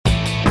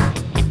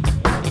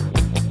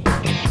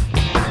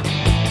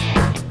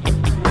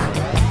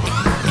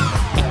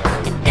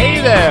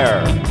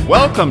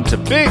Welcome to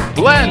Big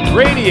Blend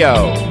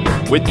Radio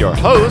with your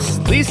hosts,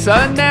 Lisa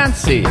and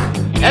Nancy,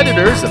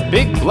 editors of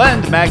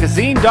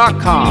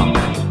BigBlendMagazine.com.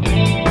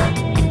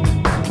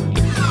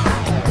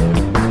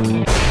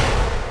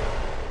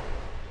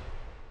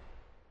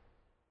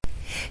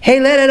 Hey,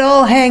 let it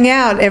all hang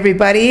out,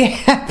 everybody.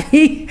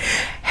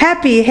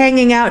 Happy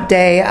Hanging Out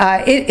Day.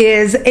 It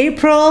is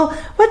April,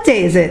 what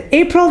day is it?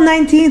 April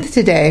 19th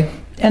today.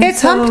 And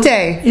it's so hump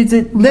day. Is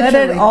it let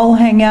it all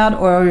hang out,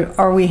 or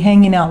are we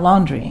hanging out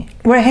laundry?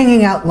 We're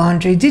hanging out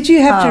laundry. Did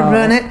you have to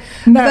run it?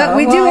 No. But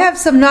we do have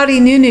some naughty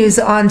new news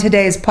on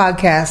today's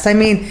podcast. I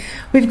mean,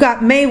 we've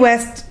got Mae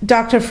West,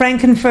 Dr.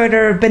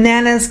 Frank-N-Furter,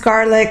 bananas,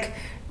 garlic,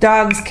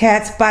 dogs,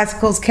 cats,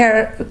 bicycles,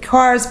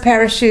 cars,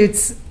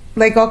 parachutes,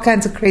 like all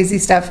kinds of crazy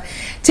stuff.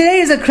 Today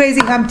is a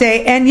crazy hump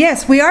day, and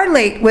yes, we are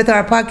late with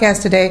our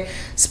podcast today.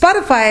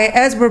 Spotify,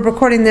 as we're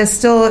recording this,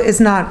 still is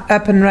not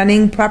up and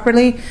running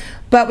properly,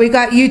 but we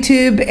got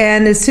YouTube,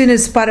 and as soon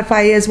as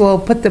Spotify is, we'll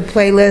put the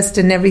playlist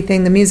and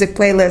everything, the music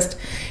playlist,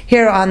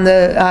 here on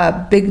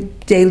the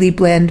Big Daily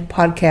Blend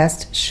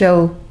podcast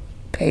show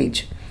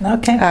page.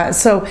 Okay.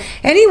 So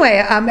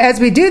anyway, as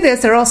we do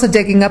this, they're also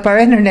digging up our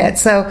internet.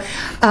 So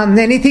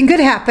anything could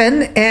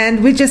happen,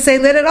 and we just say,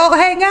 let it all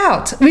hang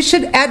out. We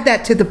should add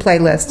that to the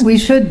playlist. We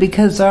should,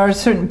 because there are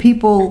certain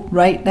people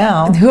right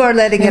now who are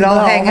letting it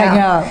all hang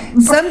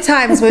out.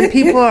 Sometimes when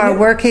people are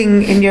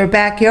working in your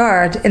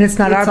backyard, and it's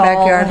not our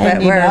backyard, but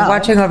we're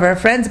watching over a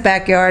friend's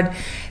backyard,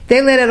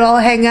 they let it all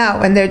hang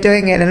out when they're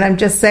doing it. And I'm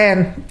just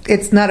saying,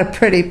 it's not a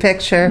pretty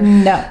picture.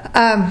 No.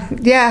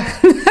 Yeah.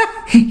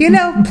 You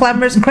know,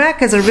 plumber's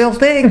crack is a real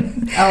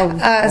thing.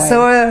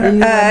 So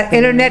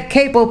internet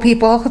cable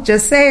people,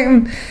 just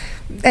saying.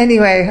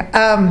 Anyway.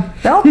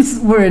 Belts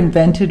were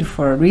invented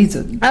for a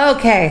reason.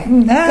 Okay.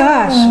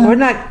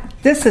 Gosh,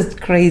 this is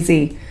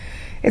crazy.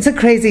 It's a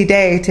crazy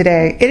day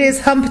today. It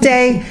is hump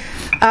day.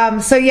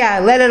 So yeah,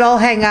 let it all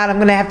hang out. I'm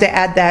going to have to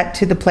add that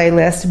to the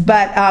playlist.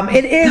 But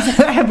it is...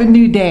 I have a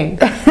new day.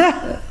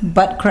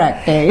 Butt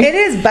crack day. It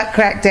is butt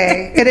crack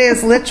day. It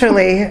is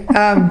literally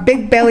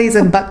big bellies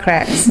and butt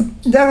cracks.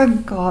 Oh,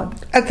 God.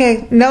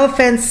 Okay, no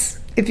offense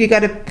if you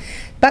got a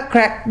butt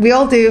crack. We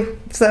all do,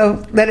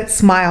 so let it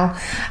smile.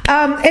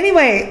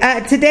 Anyway,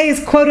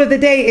 today's quote of the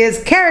day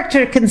is,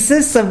 character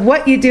consists of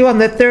what you do on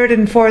the third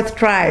and fourth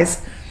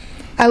tries.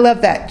 I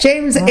love that.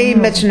 James A.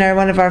 Michener,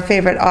 one of our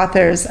favorite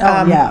authors.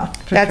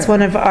 That's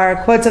one of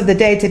our quotes of the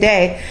day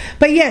today.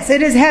 But yes,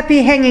 it is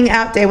Happy Hanging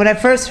Out Day. When I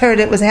first heard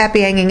it was Happy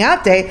Hanging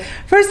Out Day,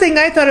 first thing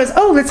I thought was,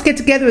 let's get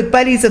together with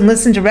buddies and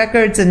listen to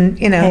records and,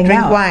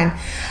 drink wine.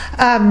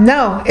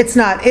 No, it's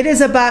not. It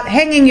is about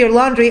hanging your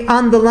laundry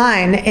on the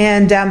line.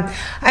 And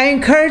I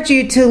encourage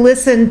you to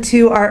listen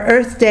to our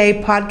Earth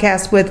Day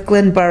podcast with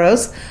Glenn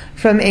Burrows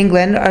from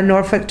England, our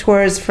Norfolk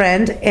Tours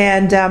friend,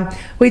 and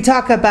we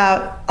talk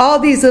about all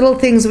these little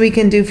things we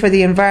can do for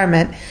the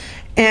environment.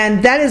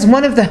 And that is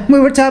one of them. We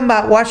were talking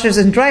about washers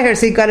and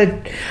dryers. He got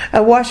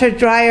a washer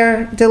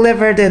dryer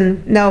delivered,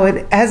 and no,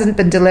 it hasn't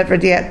been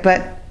delivered yet.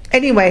 But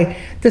anyway,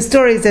 the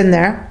story's in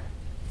there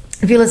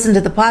if you listen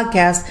to the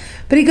podcast.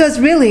 But he goes,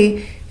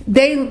 really,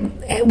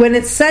 when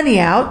it's sunny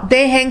out,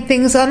 they hang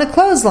things on a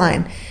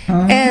clothesline.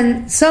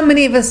 And so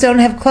many of us don't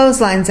have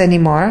clotheslines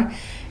anymore.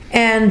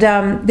 And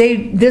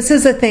this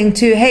is a thing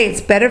too. Hey,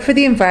 it's better for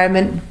the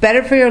environment,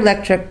 better for your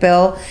electric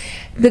bill.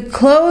 The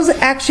clothes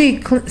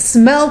actually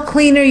smell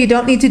cleaner. You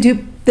don't need to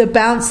do the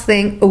bounce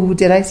thing. Oh,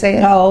 did I say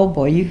it? Oh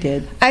boy, you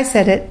did. I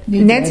said it.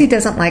 Nancy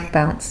doesn't like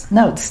bounce.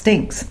 No, it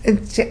stinks.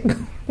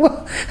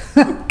 Well,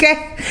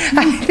 okay.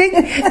 I think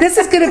this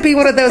is going to be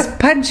one of those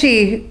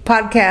punchy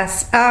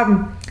podcasts.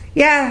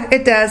 Yeah,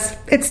 it does.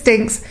 It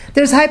stinks.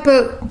 There's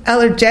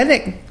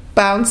hypoallergenic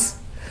bounce.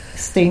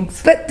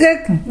 Stinks. But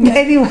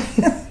anyway,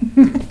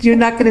 you're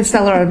not going to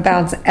sell her on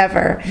Bounce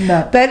ever.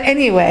 No. But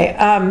anyway,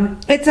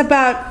 it's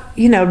about,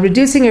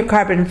 reducing your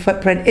carbon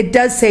footprint. It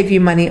does save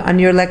you money on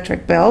your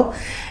electric bill.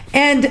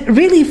 And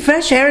really,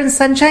 fresh air and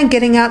sunshine,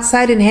 getting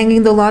outside and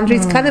hanging the laundry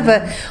is kind of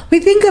we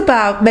think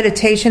about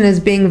meditation as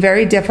being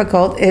very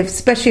difficult,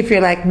 especially if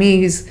you're like me,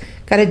 who's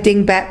got a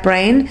ding-bat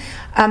brain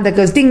that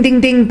goes ding,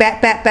 ding, ding,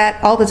 bat, bat,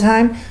 bat all the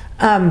time.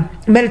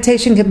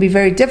 Meditation can be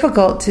very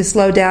difficult to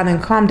slow down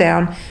and calm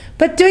down.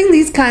 But doing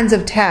these kinds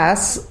of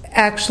tasks,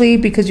 actually,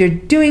 because you're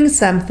doing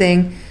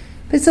something,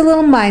 it's a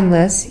little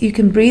mindless. You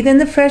can breathe in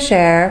the fresh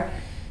air,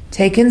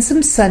 take in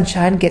some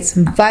sunshine, get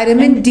some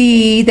vitamin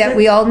D that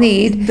we all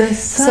need. The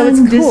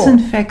sun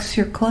disinfects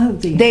your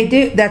clothing. They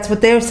do. That's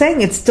what they're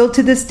saying. It's still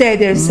to this day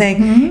they're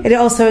saying. It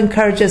also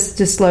encourages us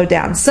to slow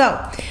down.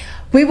 So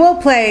we will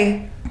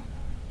play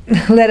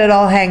Let It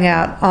All Hang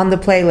Out on the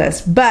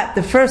playlist. But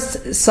the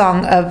first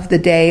song of the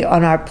day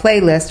on our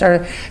playlist,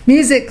 our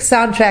music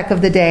soundtrack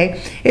of the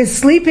day, is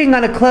Sleeping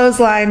on a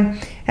Clothesline,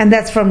 and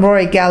that's from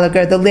Rory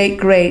Gallagher, the late,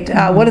 great,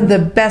 one of the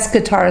best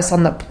guitarists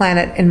on the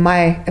planet, in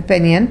my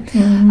opinion.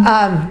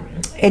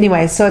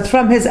 Anyway, so it's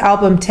from his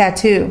album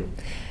Tattoo.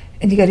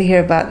 And you got to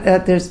hear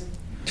about,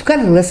 you've got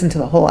to listen to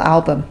the whole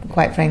album,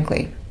 quite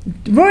frankly.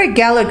 Rory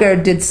Gallagher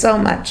did so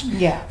much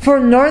for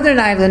Northern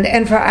Ireland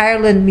and for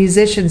Ireland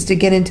musicians to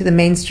get into the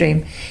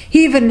mainstream.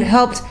 He even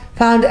helped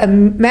found a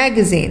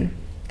magazine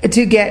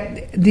to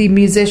get the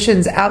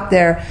musicians out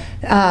there,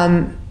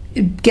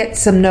 get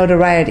some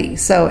notoriety.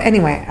 So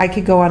anyway, I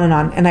could go on,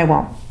 and I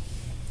won't.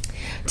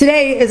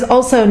 Today is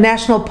also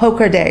National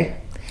Poker Day.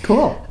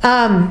 Cool.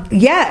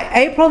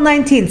 April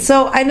 19th.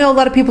 So I know a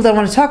lot of people don't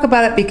want to talk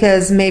about it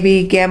because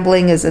maybe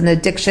gambling is an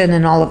addiction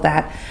and all of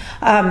that.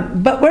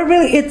 But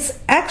it's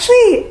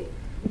actually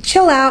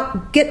chill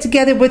out, get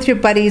together with your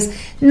buddies.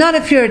 Not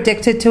if you're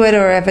addicted to it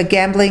or have a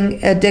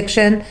gambling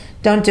addiction.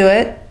 Don't do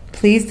it.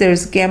 Please,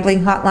 there's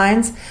gambling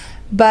hotlines.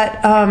 But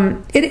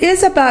it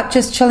is about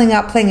just chilling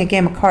out, playing a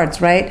game of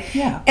cards, right?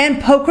 Yeah.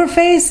 And Poker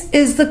Face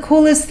is the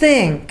coolest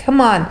thing. Come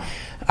on.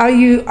 Are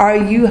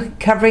you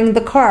covering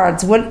the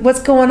cards?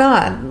 What's going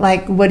on?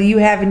 Like, what do you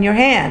have in your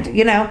hand?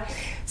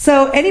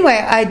 So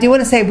anyway, I do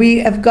want to say we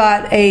have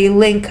got a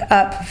link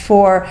up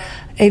for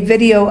a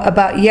video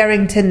about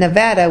Yerington,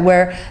 Nevada,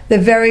 where the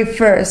very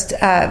first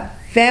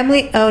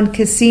family-owned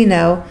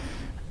casino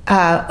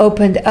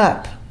opened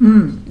up.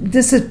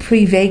 This is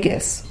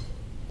pre-Vegas.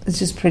 It's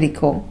just pretty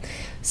cool.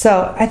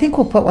 So I think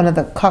we'll put one of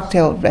the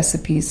cocktail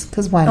recipes,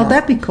 because why not? Oh,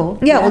 that'd be cool.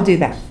 Yeah, we'll do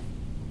that.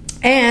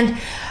 And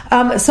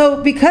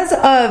so because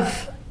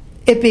of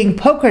it being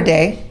Poker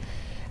Day,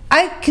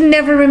 I can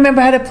never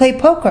remember how to play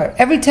poker.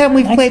 Every time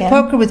we've played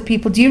poker with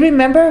people, do you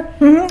remember?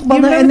 Mm-hmm.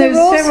 Well, and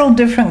there's several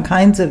different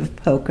kinds of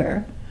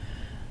poker.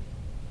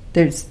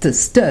 There's the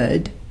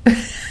stud. I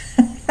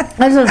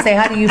was going to say,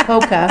 how do you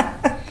poker?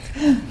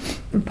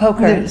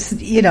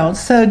 There's,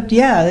 so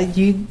yeah,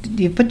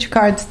 you put your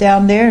cards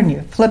down there and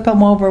you flip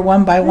them over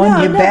one by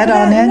one. You bet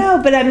on it.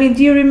 No, but I mean,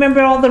 do you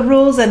remember all the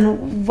rules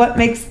and what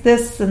makes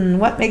this and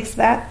what makes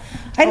that?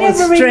 I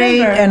never remember.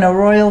 Straight and a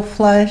royal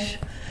flush.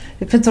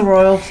 If it's a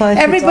royal flush,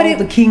 everybody,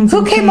 it's all the kings.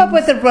 Who came up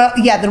with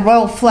the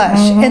royal flush?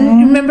 Mm-hmm.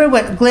 And remember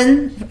what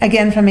Glenn,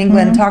 again from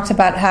England, talked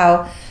about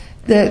how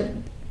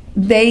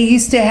they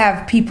used to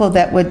have people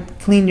that would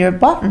clean your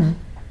bottom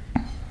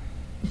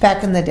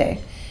back in the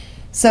day.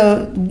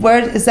 So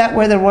where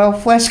the royal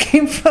flush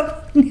came from?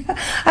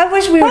 I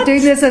wish we were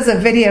doing this as a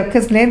video,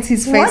 because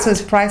Nancy's face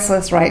was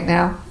priceless right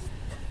now.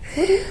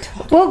 What are you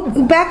talking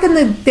about? Back in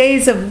the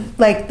days of,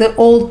 like, the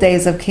old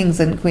days of kings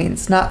and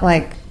queens, not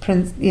like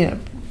Queen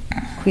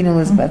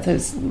Elizabeth,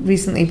 who's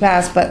recently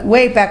passed, but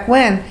way back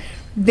when,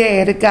 they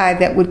had a guy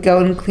that would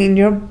go and clean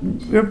your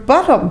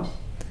bottom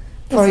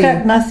for you. It's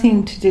got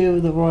nothing to do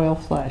with the royal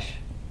flush.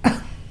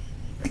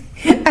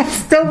 I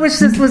still wish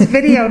this was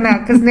video now,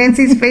 because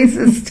Nancy's face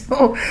is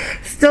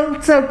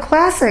still so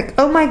classic.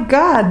 Oh my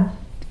God.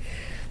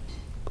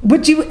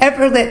 Would you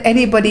ever let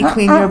anybody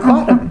clean your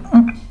bottom?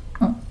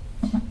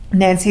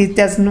 Nancy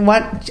doesn't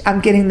want.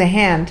 I'm getting the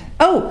hand.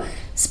 Oh,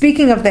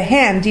 speaking of the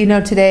hand, do you know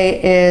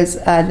today is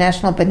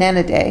National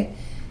Banana Day?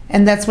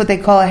 And that's what they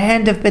call a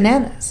hand of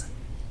bananas.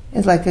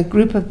 It's like a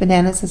group of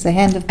bananas is a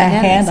hand of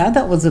bananas. A hand? I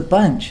thought it was a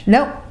bunch.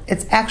 No,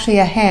 it's actually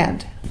a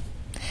hand.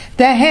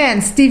 The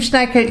hand, Steve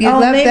Schneiker, you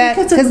love that?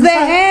 Because the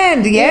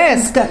hand,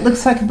 yes. It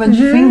looks like a bunch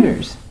of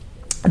fingers.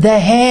 The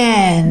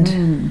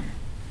hand.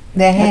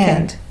 The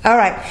hand. Okay. All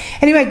right.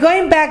 Anyway,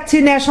 going back to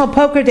National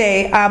Poker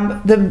Day,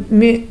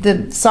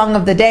 the song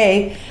of the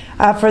day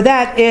for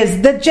that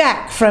is The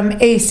Jack from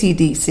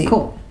AC/DC.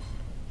 Cool.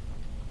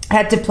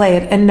 Had to play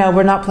it. And no,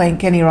 we're not playing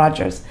Kenny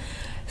Rogers.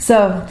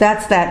 So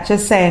that's that,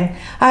 just saying.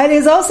 It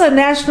is also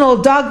National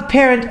Dog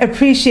Parent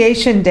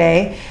Appreciation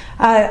Day.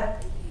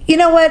 You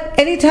know what?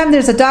 Anytime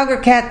there's a dog or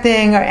cat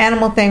thing or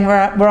animal thing,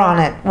 we're on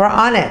it. We're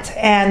on it.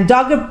 And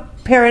Dog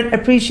Parent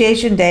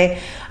Appreciation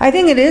Day, I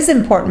think it is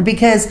important,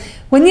 because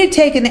when you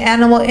take an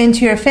animal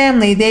into your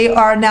family, they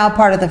are now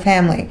part of the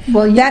family.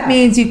 Well, yeah. That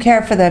means you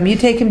care for them. You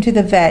take them to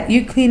the vet.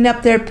 You clean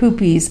up their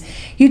poopies.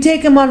 You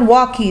take them on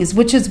walkies,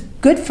 which is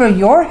good for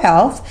your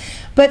health.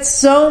 But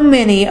so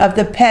many of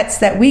the pets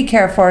that we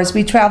care for as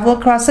we travel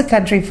across the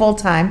country full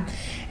time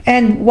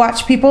and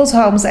watch people's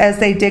homes as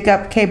they dig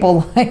up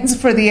cable lines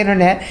for the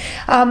internet.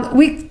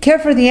 We care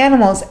for the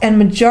animals, and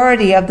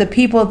majority of the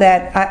people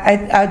that,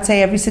 I'd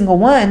say every single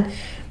one,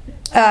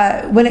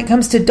 when it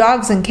comes to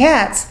dogs and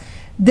cats,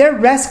 they're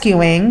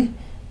rescuing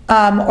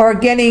or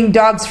getting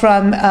dogs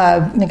from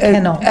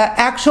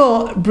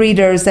actual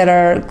breeders that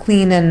are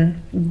clean and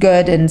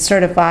good and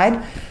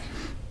certified.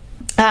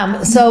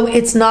 So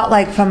it's not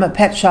like from a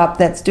pet shop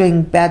that's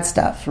doing bad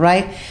stuff,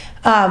 right?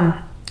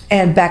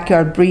 And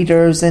backyard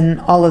breeders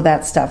and all of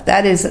that stuff.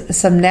 That is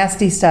some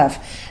nasty stuff.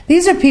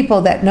 These are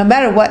people that no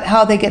matter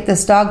how they get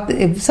this dog,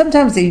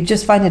 sometimes you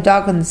just find a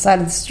dog on the side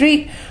of the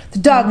street, the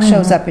dog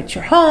shows up at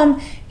your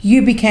home,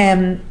 you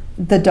become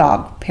the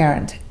dog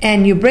parent,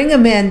 and you bring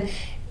them in,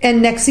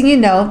 and next thing you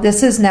know,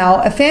 this is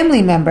now a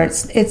family member.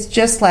 It's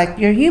just like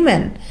you're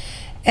human.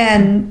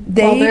 And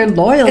they're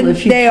loyal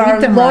if you treat them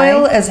right. They are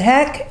loyal as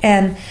heck,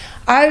 and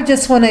I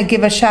just want to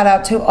give a shout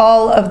out to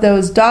all of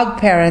those dog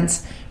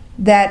parents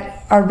that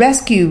are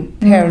rescue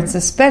parents,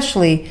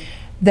 especially,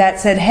 that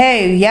said,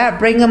 "Hey,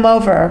 bring them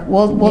over.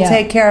 We'll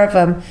take care of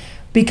them."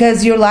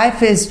 because your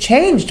life is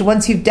changed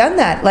once you've done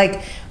that.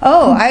 Like,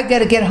 oh, I got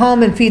to get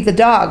home and feed the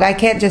dog. I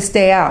can't just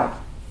stay out.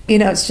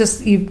 It's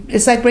just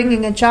it's like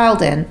bringing a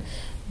child in,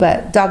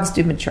 but dogs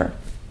do mature.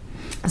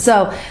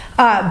 So,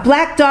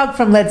 Black Dog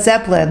from Led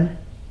Zeppelin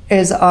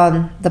is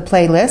on the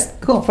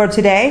playlist for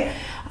today.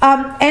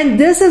 And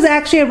this is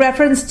actually a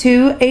reference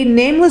to a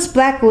nameless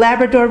black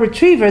Labrador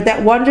retriever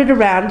that wandered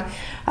around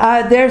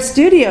their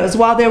studios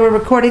while they were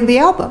recording the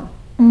album.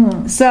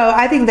 So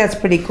I think that's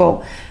pretty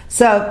cool.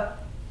 So,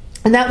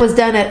 and that was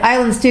done at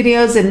Island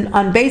Studios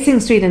on Basing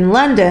Street in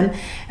London.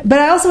 But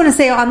I also want to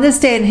say on this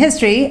day in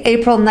history,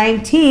 April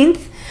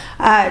 19th,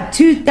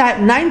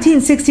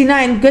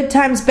 1969, Good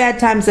Times, Bad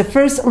Times, the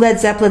first Led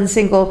Zeppelin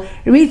single,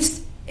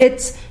 reached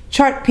its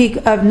chart peak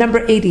of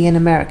number 80 in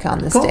America on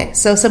this day.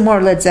 So some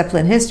more Led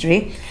Zeppelin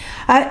history.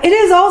 It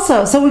is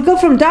also, so we go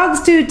from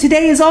dogs to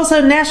today is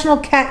also National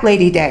Cat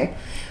Lady Day.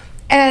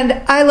 And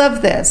I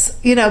love this.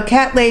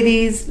 Cat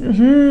ladies.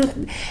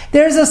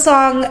 There's a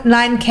song,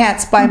 9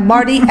 Cats, by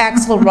Marty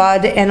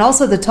Axelrod and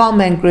also the Tall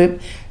Men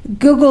Group.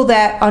 Google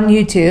that on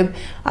YouTube.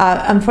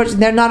 Unfortunately,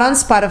 they're not on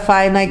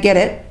Spotify, and I get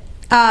it.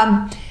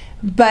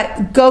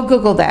 But go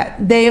Google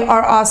that. They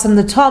are awesome.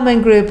 The Tall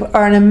Men Group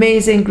are an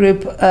amazing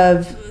group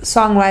of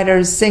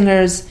songwriters,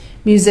 singers,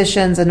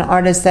 musicians, and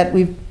artists that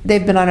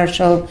they've been on our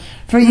show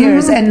for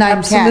years. And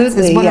 9 Cats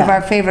is one of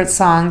our favorite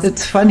songs.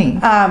 It's funny.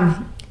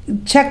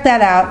 Check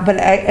that out, but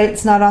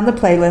it's not on the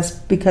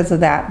playlist because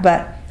of that.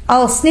 But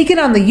I'll sneak it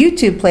on the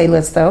YouTube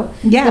playlist, though.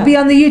 Yeah. It'll be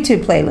on the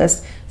YouTube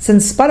playlist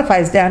since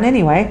Spotify's down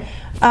anyway,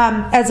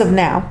 as of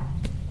now.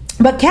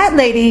 But Cat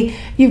Lady,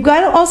 you've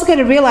also got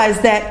to realize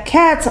that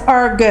cats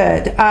are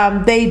good.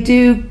 They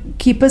do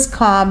keep us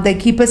calm. They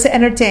keep us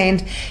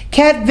entertained.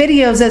 Cat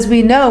videos, as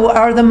we know,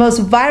 are the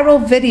most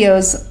viral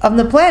videos on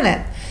the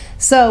planet.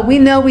 So we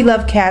know we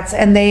love cats,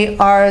 and they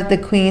are the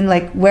queen,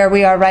 like where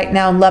we are right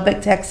now in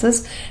Lubbock,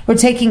 Texas. We're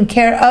taking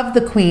care of the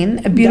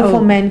queen, a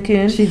beautiful Maine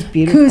Coon. She's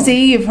beautiful.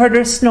 Koozie, you've heard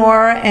her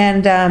snore,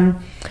 and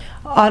on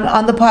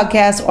the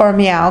podcast, or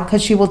meow,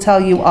 because she will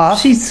tell you off.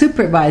 She's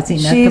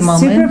supervising at the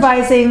moment. She's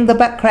supervising the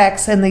butt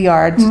cracks in the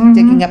yard,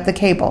 digging up the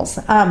cables.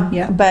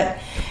 But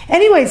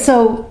anyway,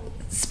 so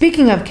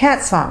speaking of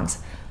cat songs,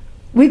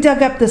 we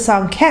dug up the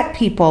song Cat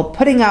People,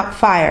 Putting Out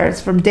Fires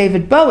from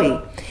David Bowie.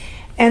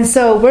 And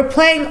so we're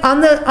playing on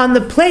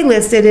the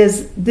playlist. It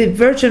is the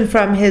version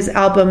from his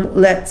album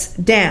Let's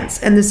Dance,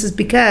 and this is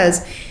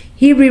because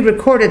he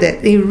re-recorded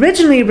it. He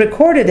originally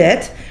recorded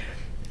it.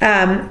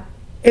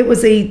 It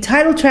was a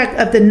title track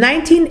of the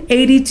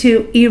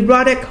 1982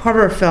 erotic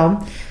horror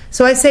film.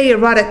 So I say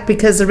erotic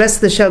because the rest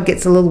of the show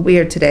gets a little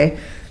weird today.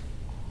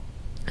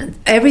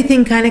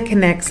 Everything kind of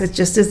connects. It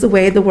just is the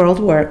way the world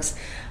works.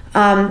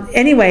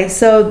 Anyway,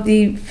 so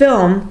the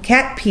film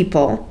Cat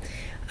People.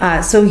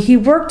 So he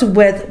worked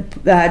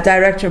with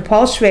director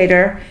Paul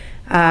Schrader.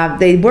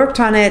 They worked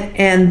on it,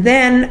 and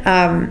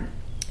then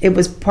it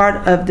was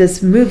part of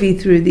this movie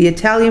through the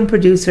Italian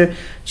producer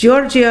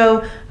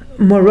Giorgio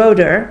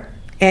Moroder,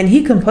 and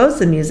he composed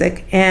the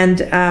music,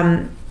 and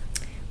it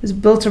was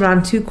built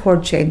around 2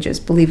 chord changes,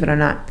 believe it or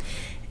not.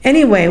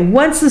 Anyway,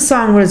 once the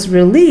song was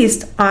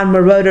released on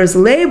Moroder's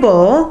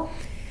label,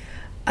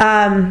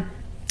 and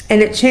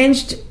it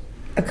changed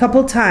a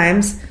couple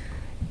times,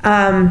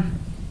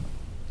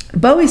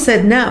 Bowie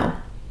said no.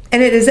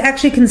 And it is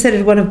actually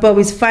considered one of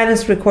Bowie's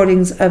finest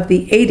recordings of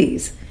the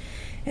 80s.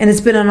 And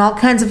it's been on all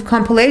kinds of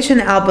compilation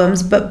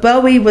albums, but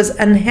Bowie was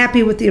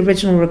unhappy with the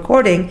original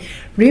recording,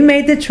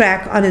 remade the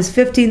track on his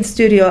 15th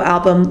studio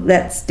album,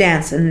 Let's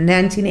Dance, in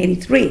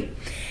 1983.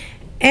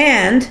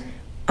 And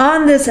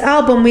on this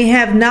album, we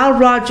have Nile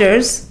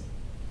Rodgers,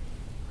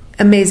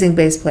 amazing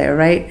bass player,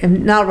 right?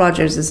 And Nile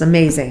Rodgers is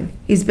amazing.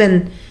 He's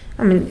been,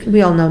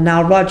 we all know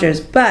Nile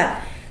Rodgers, but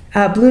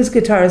blues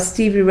guitarist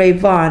Stevie Ray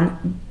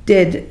Vaughan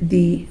did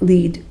the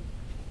lead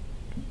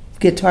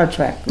guitar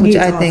track, which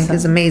I think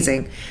is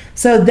amazing.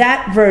 So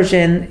that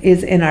version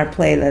is in our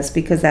playlist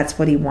because that's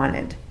what he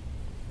wanted.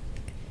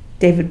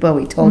 David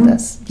Bowie told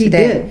us today. He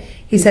did.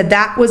 He said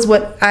that was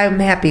what I'm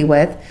happy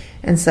with,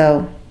 and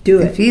so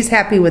if he's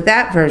happy with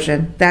that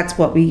version, that's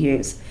what we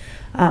use.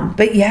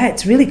 But yeah,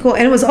 it's really cool.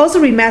 And it was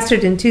also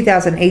remastered in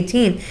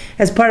 2018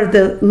 as part of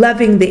the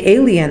Loving the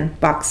Alien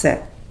box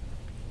set.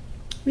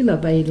 We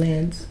love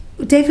aliens.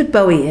 David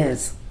Bowie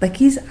is. Like,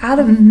 he's out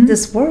of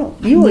this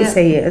world. You always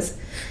say he is.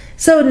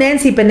 So,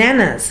 Nancy,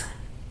 bananas.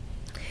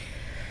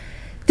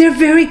 They're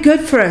very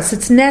good for us.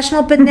 It's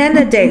National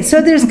Banana Day.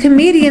 So there's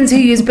comedians who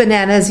use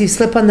bananas. You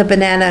slip on the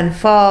banana and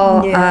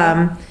fall.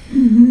 Yeah.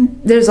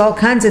 There's all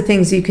kinds of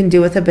things you can do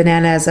with a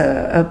banana as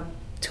a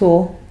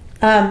tool.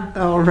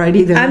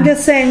 Alrighty then. I'm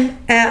just saying,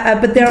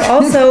 but they're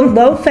also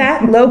low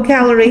fat, low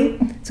calorie.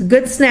 It's a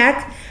good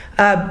snack.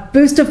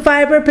 Boost of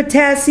fiber,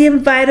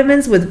 potassium,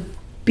 vitamins with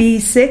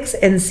B6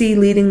 and C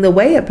leading the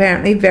way,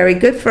 apparently. Very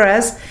good for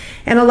us.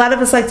 And a lot of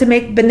us like to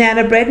make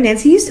banana bread.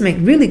 Nancy used to make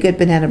really good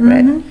banana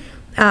bread.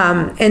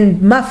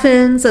 And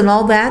muffins and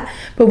all that.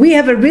 But we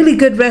have a really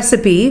good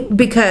recipe,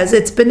 because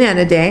it's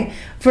Banana Day,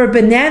 for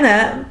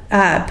banana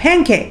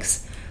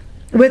pancakes.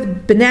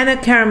 with banana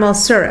caramel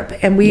syrup.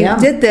 And we Yum.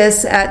 did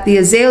this at the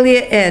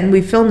Azalea Inn.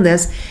 We filmed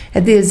this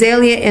at the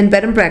Azalea Inn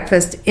Bed and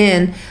Breakfast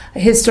in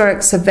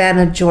historic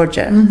Savannah,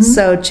 Georgia.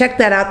 So check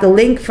that out. The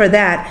link for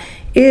that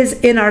is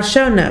in our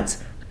show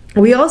notes.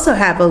 We also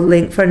have a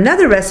link for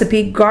another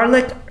recipe,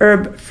 garlic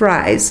herb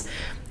fries.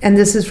 And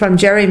this is from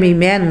Jeremy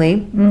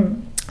Manley,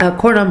 a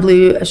cordon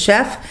bleu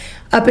chef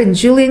up in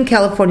Julian,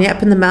 California,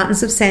 up in the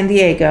mountains of San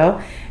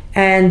Diego.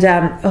 And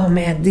oh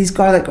man, these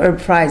garlic herb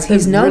fries,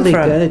 he's known really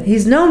for them. good.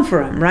 He's known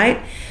for them, right?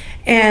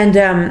 And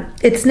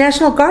it's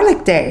National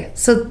Garlic Day.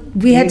 So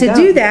we had There to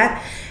you do go.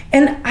 that.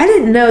 And I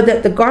didn't know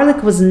that the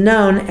garlic was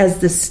known as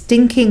the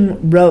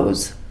stinking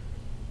rose.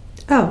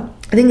 Oh,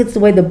 I think it's the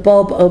way the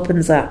bulb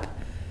opens up.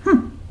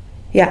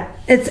 Yeah,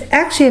 it's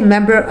actually a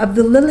member of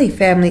the lily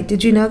family.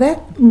 Did you know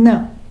that?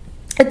 no.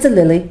 It's a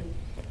lily,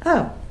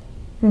 Oh.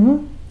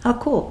 How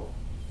cool.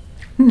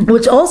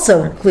 which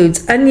also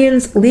includes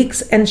onions,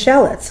 leeks, and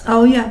shallots.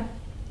 Oh, yeah.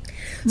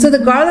 So the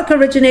garlic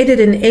originated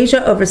in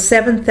Asia over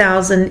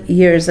 7,000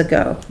 years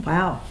ago.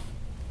 Wow.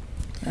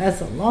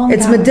 That's a long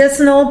It's time.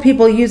 medicinal.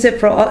 People use it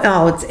for,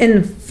 it's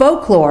in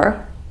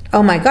folklore.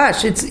 Oh my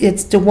gosh,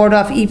 it's to ward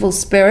off evil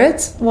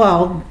spirits.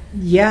 Well,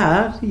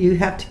 yeah, you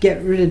have to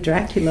get rid of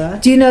Dracula.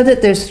 Do you know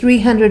that there's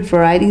 300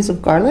 varieties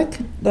of garlic?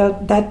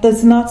 That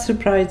does not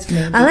surprise me.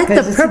 I like the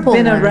because purple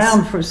It's been ones.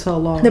 around for so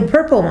long. The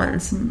purple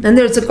ones. And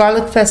there's a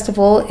garlic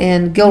festival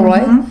in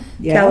Gilroy,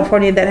 Yeah.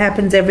 California, that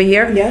happens every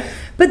year. Yeah.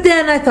 But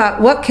then I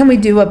thought, what can we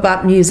do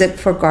about music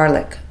for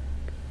garlic?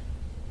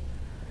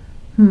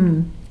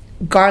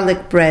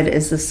 Garlic Bread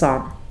is the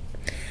song.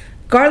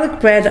 Garlic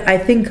Bread, I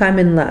Think I'm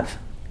in Love.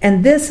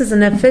 And this is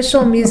an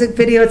official music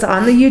video. It's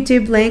on the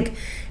YouTube link.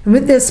 And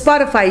with this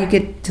Spotify, you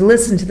get to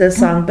listen to this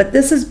song. But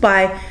this is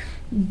by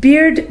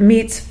Beard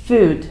Meets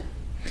Food.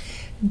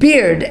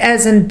 Beard,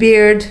 as in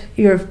beard,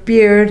 your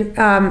beard,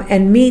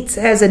 and meats,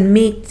 as in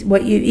meat,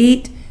 what you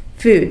eat,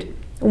 food.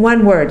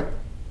 One word.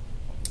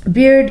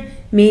 Beard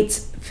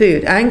meets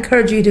food. I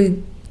encourage you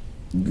to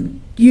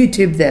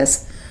YouTube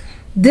this.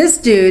 This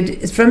dude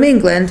is from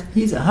England.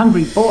 He's a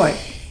hungry boy.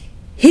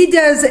 He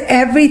does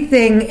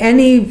everything,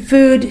 any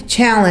food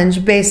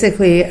challenge,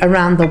 basically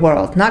around the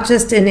world. Not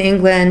just in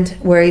England,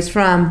 where he's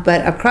from,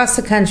 but across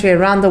the country,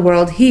 around the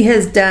world. He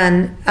has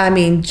done,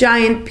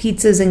 giant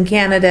pizzas in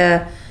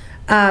Canada,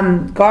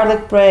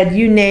 garlic bread,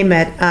 you name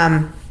it.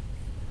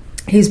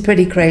 He's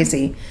pretty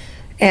crazy.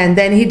 And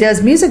then he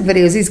does music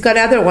videos. He's got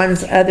other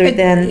ones other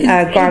than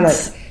garlic.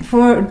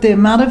 For the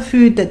amount of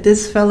food that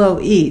this fellow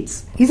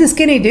eats, He's a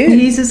skinny dude.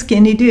 he's a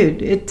skinny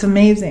dude. It's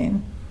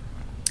amazing.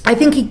 I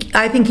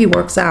think he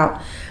works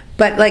out,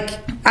 but I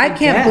can't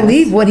guess.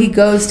 believe what he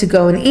goes to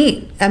go and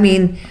eat. I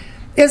mean,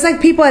 it's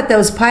like people at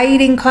those pie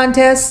eating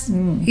contests,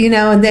 and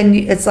then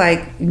it's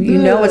like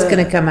what's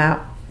going to come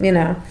out,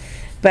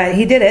 But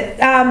he did it.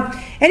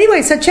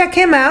 Anyway, so check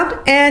him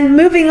out. And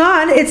moving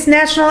on, it's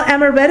National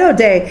Amaretto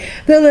Day,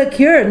 the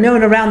liqueur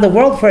known around the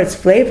world for its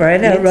flavor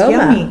and It's aroma.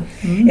 yummy.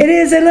 It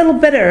is a little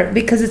bitter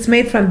because it's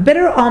made from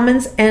bitter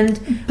almonds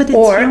But it's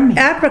or yummy.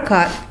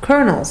 apricot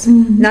kernels.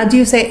 Now, do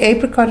you say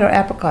apricot or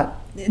apricot?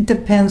 It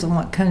depends on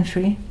what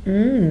country.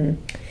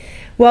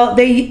 Well,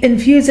 they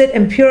infuse it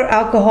in pure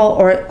alcohol,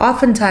 or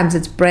oftentimes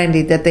it's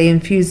brandy that they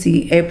infuse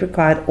the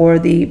apricot or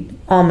the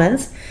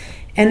almonds.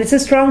 And it's a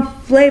strong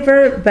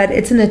flavor, but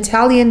it's an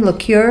Italian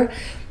liqueur.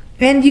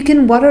 And you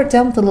can water it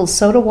down with a little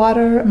soda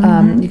water.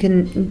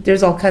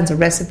 There's all kinds of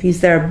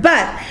recipes there.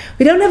 But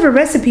we don't have a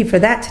recipe for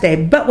that today.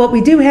 But what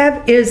we do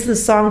have is the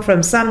song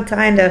from Some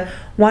Kind of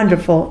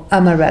Wonderful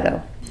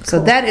Amaretto. So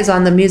that is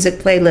on the music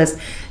playlist.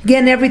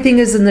 Again, everything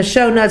is in the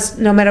show notes,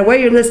 no matter where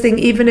you're listening,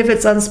 even if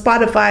it's on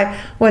Spotify,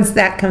 once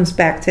that comes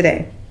back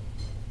today.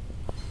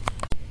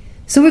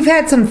 So we've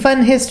had some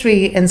fun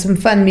history and some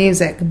fun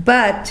music,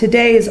 but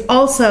today is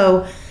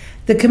also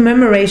the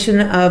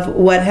commemoration of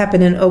what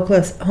happened in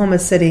Oklahoma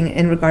City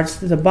in regards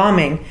to the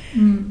bombing.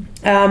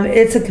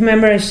 It's a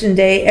commemoration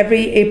day.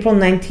 Every April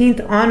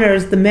 19th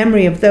honors the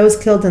memory of those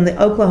killed in the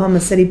Oklahoma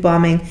City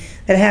bombing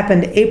that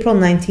happened April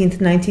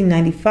 19th,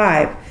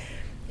 1995.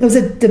 It was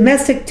a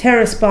domestic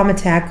terrorist bomb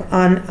attack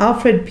on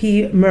Alfred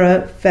P.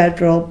 Murrah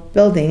Federal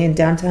Building in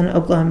downtown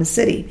Oklahoma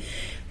City.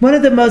 One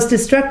of the most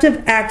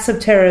destructive acts of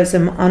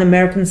terrorism on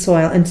American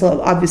soil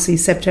until obviously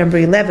September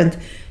 11th,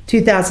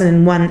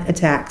 2001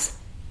 attacks.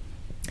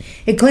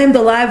 It claimed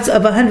the lives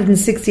of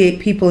 168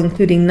 people,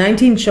 including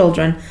 19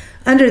 children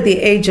under the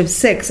age of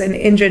 6, and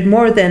injured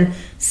more than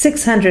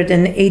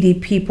 680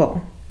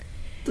 people.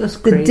 That's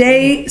The crazy.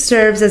 day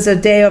serves as a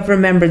day of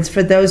remembrance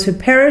for those who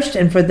perished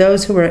and for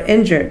those who were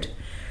injured.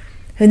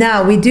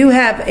 Now, we do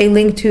have a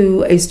link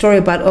to a story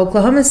about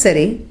Oklahoma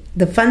City,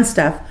 the fun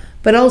stuff,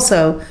 but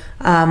also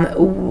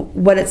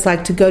what it's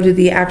like to go to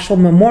the actual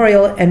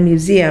memorial and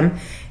museum.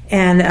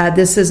 And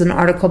this is an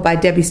article by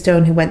Debbie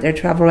Stone, who went there,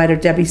 travel writer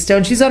Debbie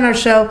Stone. She's on our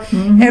show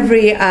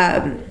every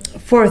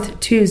fourth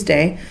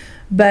Tuesday.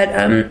 But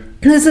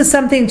this is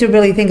something to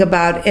really think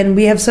about. And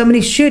we have so many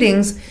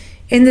shootings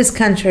in this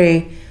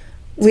country.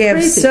 We have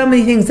crazy. so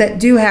many things that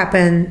do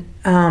happen.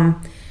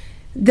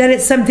 then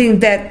it's something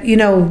that,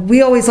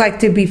 we always like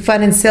to be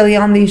fun and silly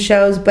on these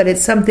shows, but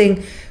it's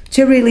something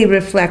to really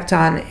reflect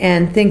on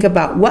and think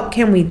about what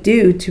can we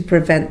do to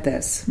prevent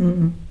this.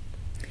 Mm-hmm.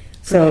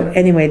 So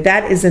anyway,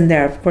 that is in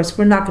there. Of course,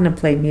 we're not going to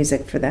play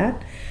music for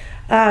that.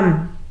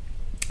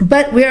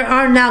 But we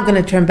are now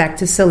going to turn back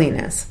to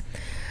silliness.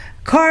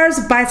 Cars,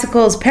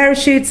 bicycles,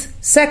 parachutes,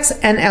 sex,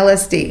 and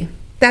LSD.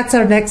 That's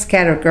our next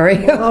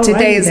category of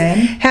today's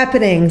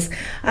happenings.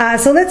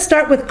 So let's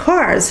start with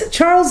cars.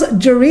 Charles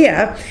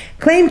Joria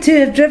claimed to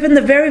have driven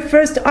the very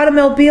first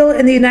automobile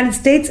in the United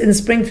States in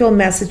Springfield,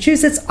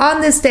 Massachusetts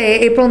on this day,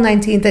 April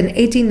 19th, in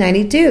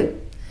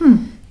 1892.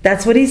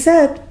 That's what he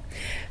said.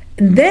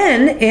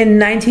 Then, in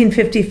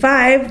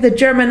 1955, the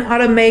German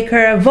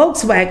automaker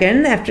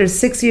Volkswagen, after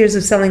 6 years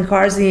of selling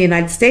cars in the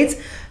United States,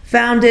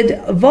 founded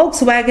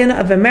Volkswagen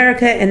of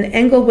America in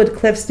Englewood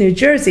Cliffs, New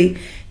Jersey,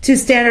 to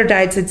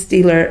standardize its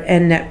dealer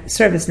and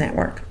service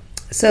network.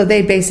 So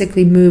they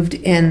basically moved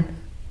in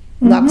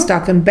lock,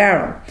 stock, and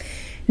barrel.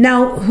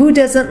 Now, who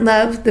doesn't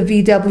love the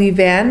VW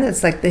van?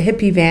 It's like the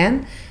hippie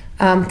van.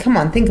 Come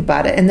on, think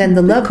about it. And then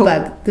the love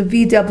bug, the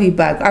VW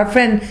bug. Our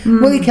friend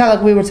Willie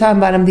Kellogg, we were talking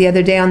about him the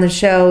other day on the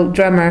show,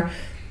 drummer.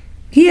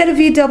 He had a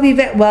VW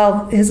van.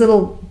 Well, his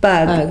little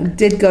bug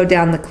did go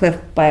down the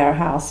cliff by our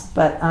house.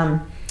 But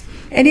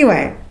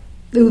anyway.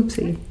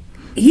 Oopsie.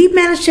 He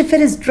managed to fit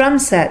his drum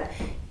set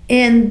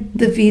in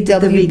the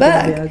VW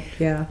bug.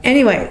 Yeah.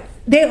 Anyway,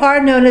 they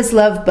are known as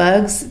love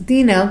bugs.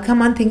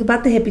 Come on, think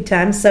about the hippie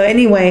times. So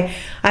anyway,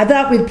 I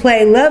thought we'd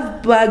play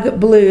Love Bug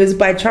Blues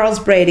by Charles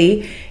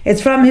Brady.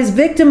 It's from his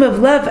Victim of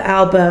Love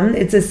album.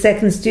 It's a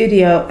second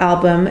studio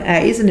album.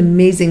 He's an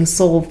amazing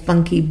soul,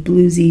 funky,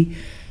 bluesy,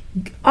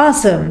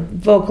 awesome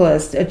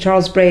vocalist,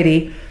 Charles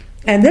Brady.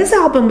 And this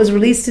album was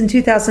released in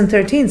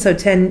 2013, so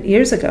 10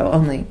 years ago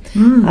only,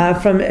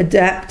 from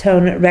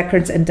Adaptone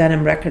Records and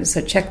Dunham Records.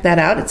 So check that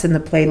out. It's in the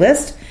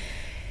playlist.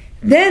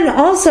 Then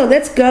also,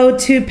 let's go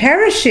to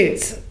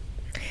parachutes.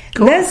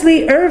 Cool.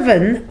 Leslie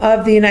Irvin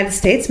of the United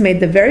States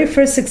made the very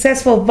first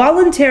successful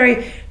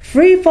voluntary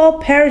free-fall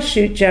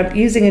parachute jump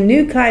using a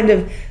new kind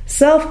of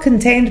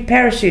self-contained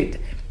parachute.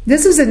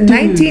 This was in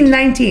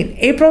 1919,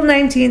 April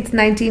 19th,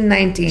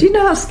 1919. Do you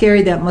know how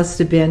scary that must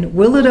have been?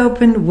 Will it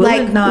open? Will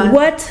it not?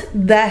 What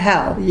the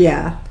hell?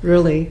 Yeah,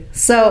 really.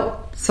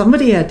 So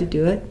somebody had to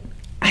do it.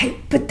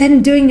 But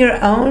then doing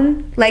your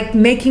own, like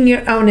making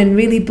your own and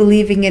really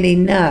believing it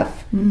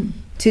enough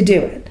to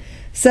do it.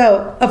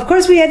 So, of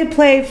course, we had to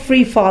play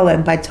Free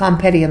Fallin' by Tom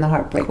Petty and the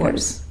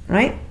Heartbreakers,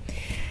 right?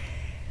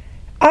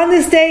 On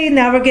this day,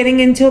 now we're getting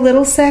into a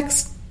little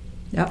sex,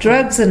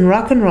 drugs, and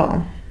rock and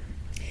roll.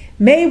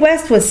 Mae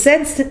West was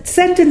sentenced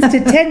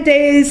to 10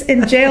 days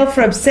in jail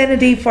for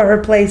obscenity for her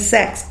play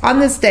Sex on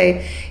this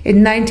day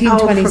in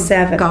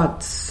 1927. Oh, for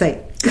God's sake.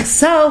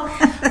 So,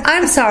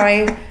 I'm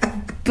sorry,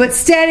 but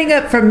standing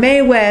up for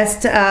Mae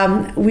West,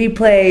 we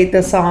played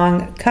the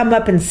song Come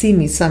Up and See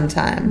Me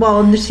Sometime.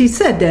 Well, she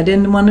said that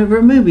in one of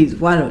her movies.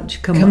 Why don't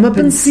you come up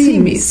and see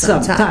me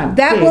sometime?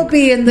 That will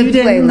be in the playlist. You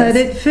didn't let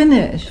it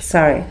finish.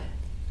 Sorry.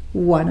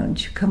 Why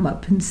don't you come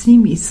up and see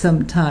me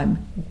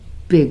sometime,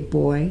 big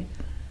boy?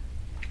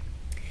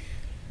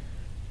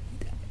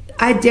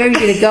 I dare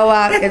you to go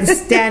out and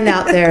stand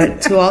out there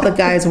to all the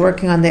guys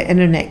working on the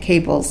internet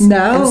cables.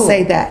 No. And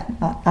say that.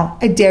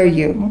 I dare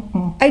you.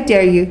 I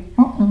dare you.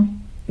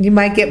 You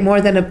might get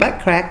more than a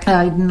butt crack.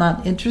 I'm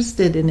not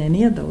interested in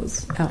any of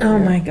those. Oh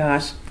my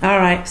gosh. All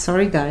right.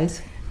 Sorry,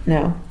 guys.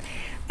 No.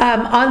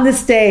 On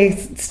this day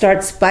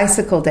starts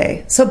Bicycle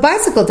Day. So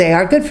Bicycle Day,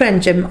 our good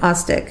friend Jim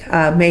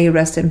Ostick, may he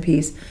rest in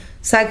peace,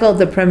 cycled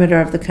the perimeter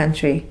of the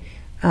country.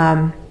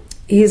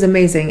 He's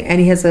amazing,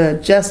 and he has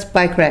a Just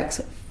Bike Wrecks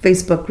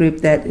Facebook group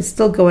that is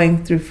still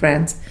going through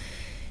France.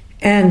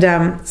 And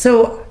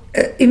so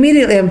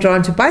immediately I'm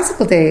drawn to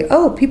Bicycle Day.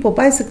 Oh, people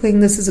bicycling,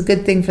 this is a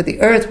good thing for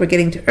the earth. We're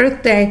getting to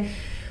Earth Day.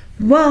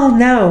 Well,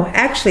 no,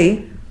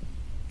 actually,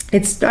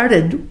 it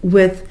started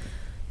with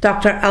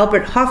Dr.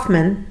 Albert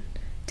Hoffman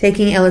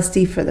taking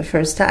LSD for the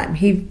first time.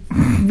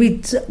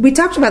 We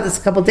talked about this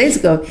a couple of days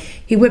ago.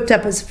 He whipped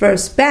up his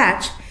first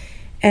batch,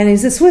 and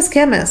he's a Swiss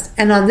chemist.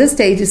 And on this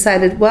day, he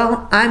decided,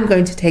 well, I'm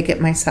going to take it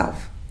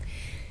myself.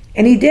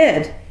 And he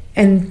did.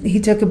 And he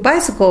took a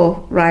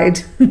bicycle ride.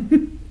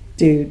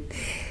 Dude.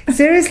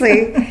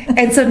 Seriously.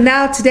 And so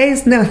now today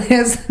is known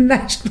as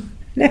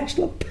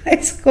National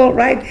Bicycle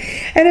Ride.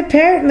 And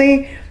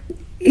apparently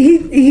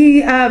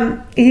he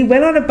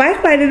went on a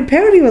bike ride, and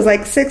apparently it was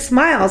like 6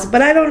 miles.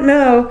 But I don't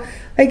know.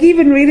 Like,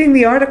 even reading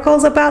the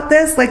articles about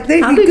this, like,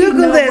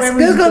 Google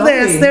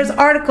this. There's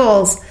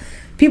articles.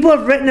 People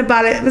have written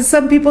about it.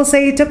 Some people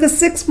say he took a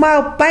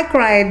 6-mile bike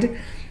ride.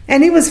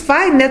 And he was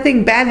fine.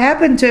 Nothing bad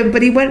happened to him,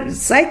 but he went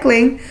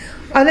cycling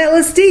on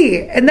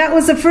LSD. And that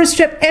was the first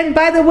trip. And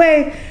by the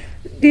way,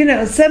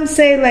 some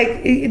say,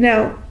 like,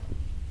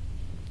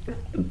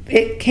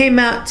 it came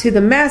out to the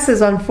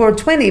masses on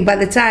 420. By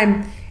the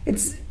time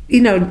it's,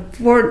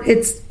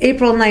 it's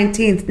April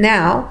 19th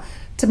now.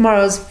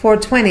 Tomorrow's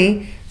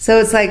 420. So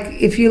it's like,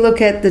 if you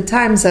look at the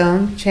time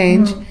zone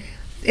change,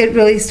 it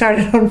really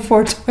started on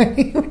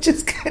 420, which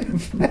is kind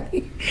of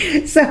funny.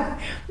 So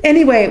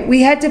anyway,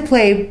 we had to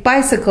play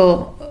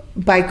Bicycle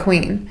by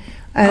Queen.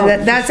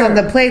 That's on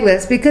the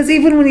playlist, because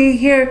even when you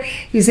hear,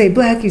 you say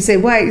black, you say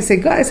white, you say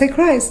God, you say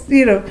Christ,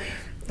 it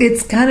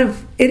kind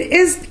of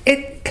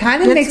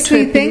makes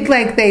me think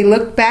like they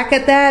look back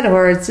at that,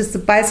 or it's just the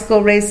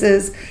bicycle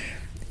races.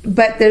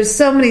 But there's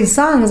so many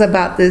songs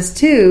about this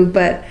too.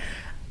 But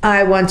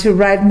I want to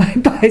ride my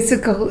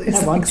bicycle.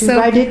 I want to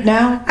ride it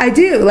now. I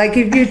do. Like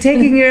if you're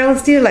taking your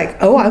LSD, you're like,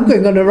 oh, I'm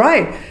going on a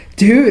ride.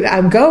 Dude,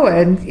 I'm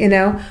going,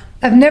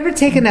 I've never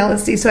taken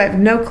LSD, so I have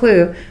no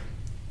clue.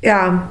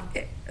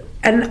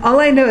 And all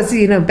I know is,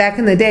 back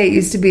in the day, it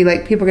used to be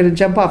like people are going to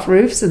jump off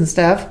roofs and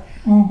stuff.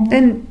 Mm-hmm.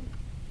 And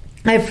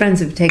I have friends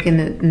who've taken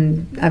it,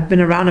 and I've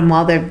been around them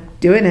while they're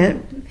doing it.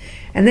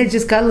 And they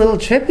just got a little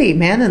trippy,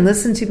 man, and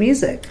listen to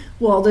music.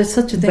 Well, there's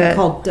such a thing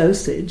called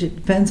dosage. It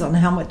depends on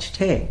how much you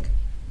take.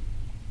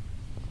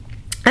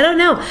 I don't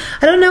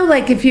know,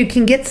 like, if you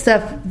can get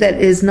stuff that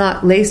is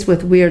not laced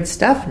with weird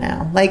stuff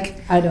now. Like,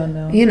 I don't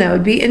know.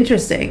 It'd be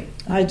interesting.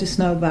 I just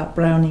know about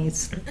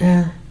brownies.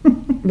 Yeah.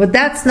 But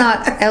that's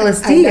not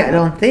LSD, I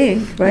don't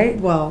think, right?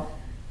 Well,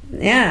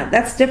 yeah,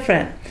 that's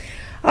different.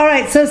 All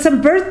right, so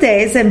some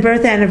birthdays and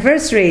birth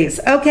anniversaries.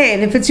 Okay,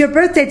 and if it's your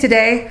birthday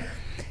today,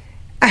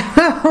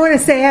 I want to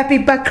say happy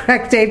butt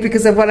crack day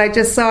because of what I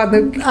just saw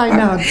in the car. I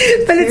know.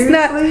 But it's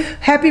not.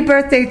 Happy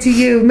birthday to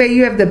you. May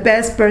you have the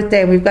best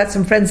birthday. We've got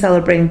some friends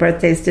celebrating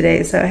birthdays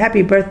today, so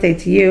happy birthday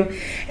to you.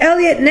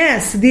 Elliot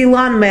Ness, the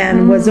lawn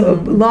man, was a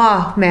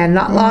law man,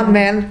 not lawn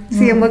man.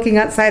 See him looking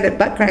outside at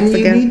butt cracks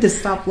again. You need to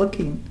stop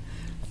looking.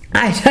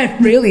 I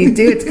really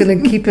do. It's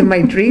going to keep in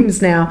my dreams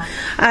now.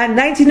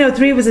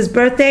 1903 was his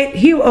birthday.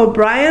 Hugh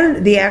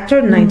O'Brien, the actor,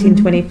 in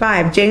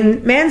 1925.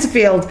 Jane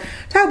Mansfield,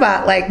 talk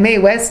about like Mae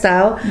West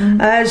style.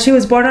 She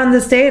was born on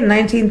this day in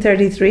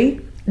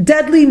 1933.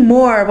 Dudley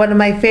Moore, one of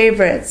my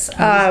favorites.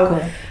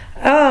 Cool.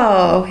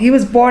 Oh, he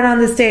was born on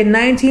this day in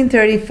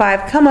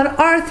 1935. Come on,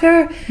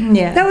 Arthur.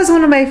 Yeah. That was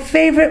one of my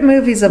favorite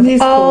movies of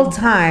all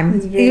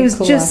time. He was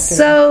cool just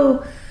actor.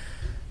 So...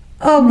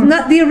 Oh,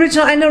 not the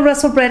original. I know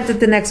Russell Brand did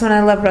the next one.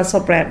 I love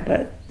Russell Brand,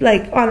 but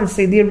like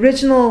honestly, the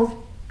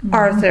original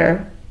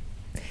Arthur.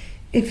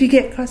 If you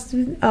get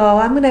costume,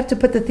 I'm gonna have to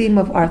put the theme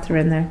of Arthur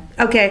in there.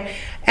 Okay,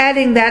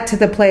 adding that to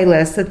the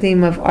playlist, the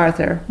theme of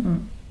Arthur.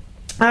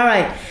 All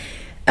right,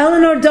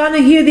 Eleanor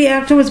Donahue, the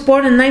actor, was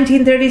born in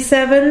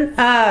 1937.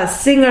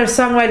 Singer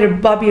songwriter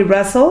Bobby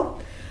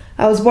Russell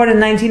was born in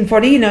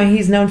 1940.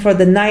 He's known for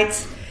the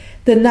night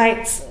the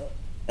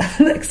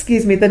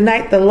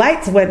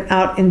lights went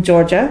out in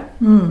Georgia.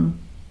 I'm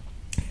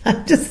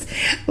just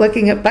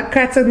looking at butt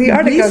cracks on the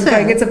article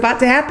going, it's about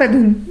to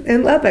happen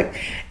in Lubbock.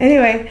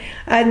 Anyway,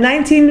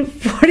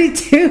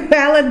 1942,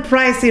 Alan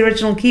Price, the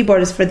original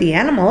keyboardist for The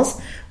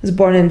Animals, was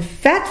born in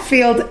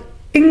Fatfield,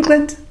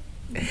 England.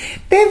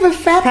 They have a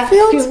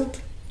Fatfield?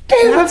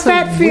 They have a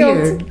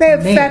Fatfield. They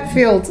have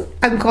Fatfield.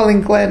 I'm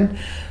calling Glenn.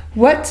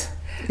 What?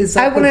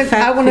 I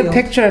want a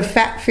picture of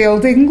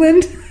Fatfield,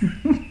 England.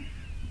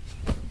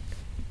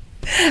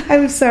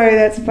 I'm sorry,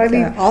 that's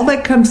funny. All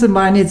that comes to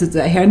mind is it's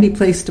a handy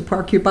place to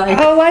park your bike.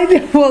 Oh, I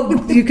know.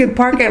 Well, you can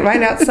park it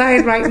right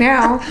outside right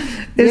now.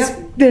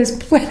 There's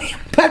plenty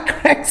of butt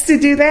cracks to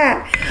do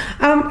that.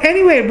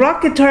 Anyway,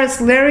 rock guitarist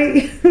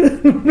Larry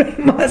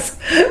Ramos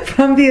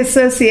from the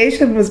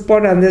Association was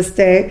born on this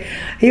day.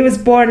 He was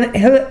born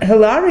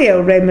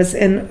Hilario Ramos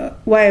in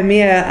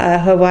Waimea,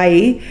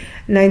 Hawaii,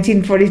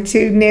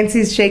 1942.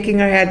 Nancy's shaking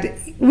her head.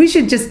 We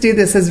should just do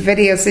this as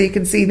video so you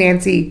can see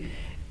Nancy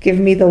give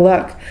me the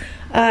look.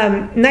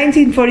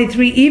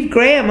 1943, Eve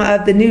Graham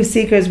of the New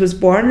Seekers was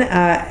born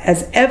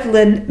as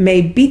Evelyn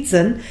May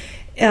Beatson,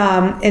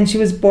 and she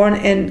was born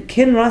in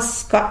Kinross,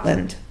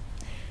 Scotland.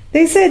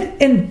 They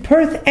said in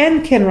Perth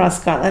and Kinross,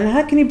 Scotland.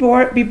 How can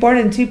you be born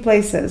in two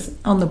places?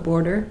 On the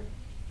border.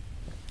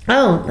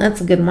 Oh, that's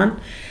a good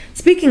one.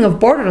 Speaking of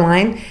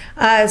borderline,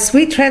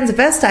 Sweet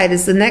Transvestite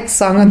is the next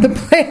song on the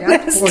playlist.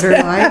 That's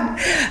borderline.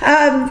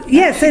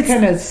 Yes, it's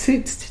kind of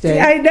suits today.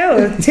 I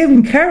know.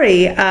 Tim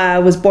Curry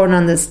was born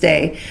on this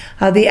day,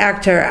 the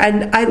actor.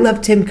 And I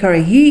love Tim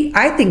Curry.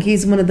 I think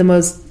he's one of the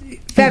most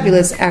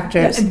fabulous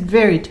actors.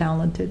 Very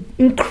talented.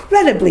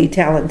 Incredibly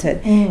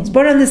talented. He was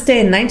born on this day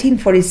in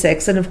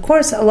 1946. And, of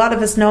course, a lot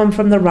of us know him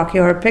from the Rocky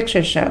Horror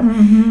Picture Show.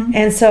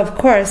 And so, of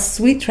course,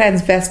 Sweet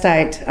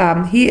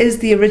Transvestite, he is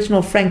the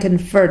original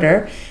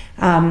Frank-N-Furter.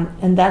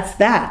 And that's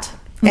that.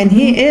 And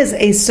he is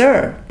a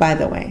Sir, by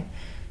the way.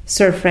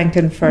 Sir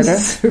Frank-N-Furter.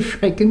 Sir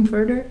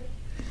Frank-N-Furter?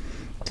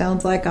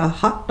 Sounds like a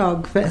hot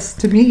dog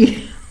fest to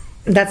me.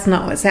 That's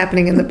not what's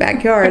happening in the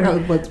backyard.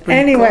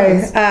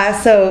 Anyway,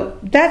 so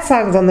that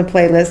song's on the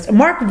playlist.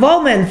 Mark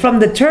Volman from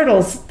the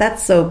Turtles.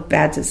 That's so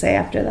bad to say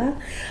after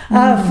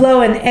that. Flo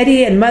and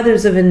Eddie and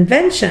Mothers of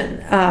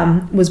Invention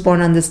was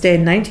born on this day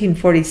in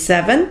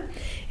 1947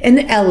 in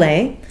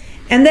L.A.,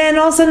 and then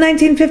also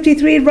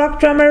 1953,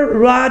 rock drummer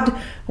Rod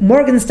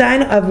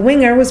Morgenstein of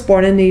Winger was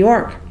born in New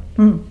York.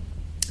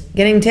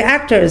 Getting to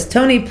actors,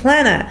 Tony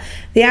Plana.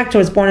 The actor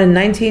was born in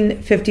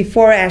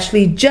 1954.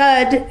 Ashley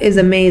Judd is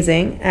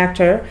amazing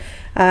actor.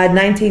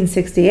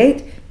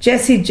 1968.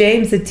 Jesse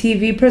James, the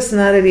TV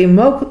personality,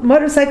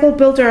 motorcycle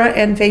builder,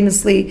 and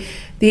famously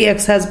the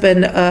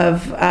ex-husband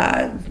of...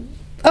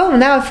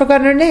 now I've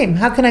forgotten her name.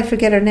 How can I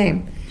forget her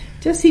name?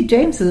 Jesse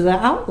James is an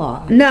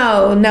outlaw.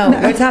 No.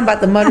 We're talking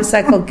about the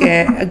motorcycle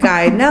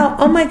guy. No,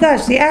 oh my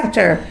gosh, the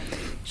actor.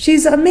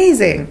 She's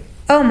amazing.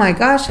 Oh my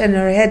gosh, and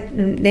her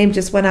name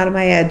just went out of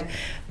my head.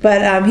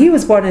 But he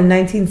was born in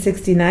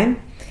 1969.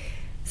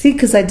 See,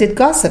 because I did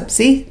gossip.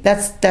 See,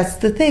 that's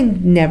the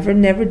thing.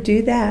 Never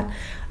do that.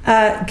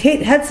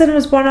 Kate Hudson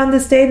was born on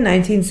this day in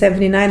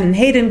 1979, and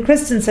Hayden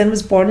Christensen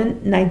was born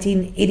in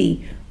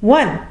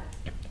 1981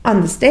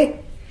 on this day.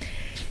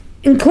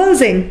 In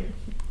closing,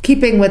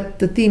 keeping with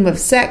the theme of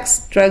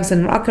sex, drugs,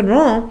 and rock and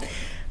roll,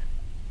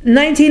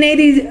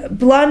 1980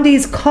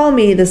 Blondie's Call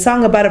Me, the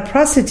song about a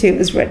prostitute,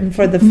 was written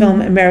for the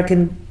film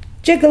American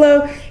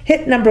Gigolo,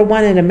 hit number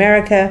 1 in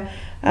America.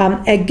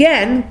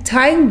 Again,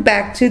 tying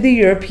back to the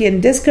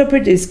European disco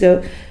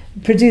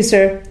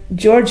producer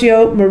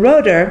Giorgio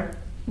Moroder,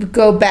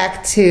 go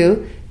back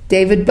to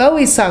David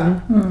Bowie's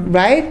song,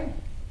 right?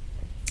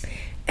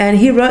 And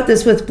he wrote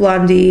this with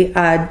Blondie,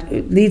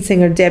 lead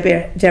singer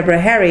Debbie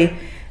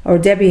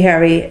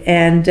Harry,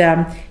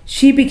 and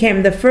she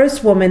became the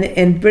first woman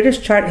in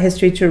British chart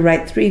history to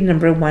write 3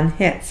 number 1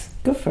 hits.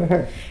 Good for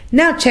her.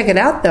 Now check it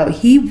out, though.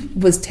 He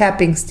was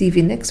tapping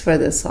Stevie Nicks for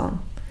this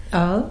song.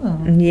 Oh.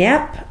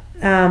 Yep.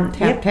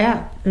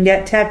 Tap.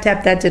 Yeah, tap.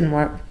 That didn't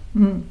work.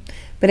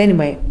 But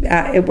anyway,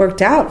 it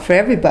worked out for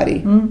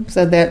everybody.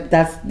 So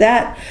that's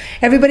that.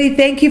 Everybody,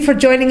 thank you for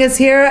joining us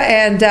here,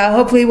 and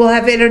hopefully we'll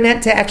have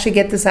internet to actually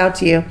get this out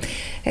to you.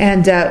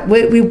 And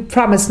we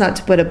promise not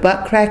to put a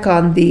butt crack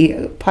on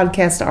the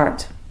podcast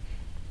art.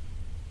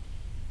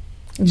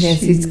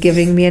 Nancy's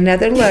giving me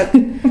another look.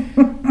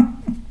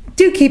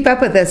 Do keep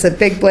up with us at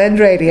Big Blend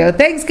Radio.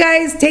 Thanks,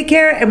 guys. Take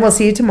care, and we'll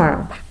see you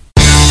tomorrow.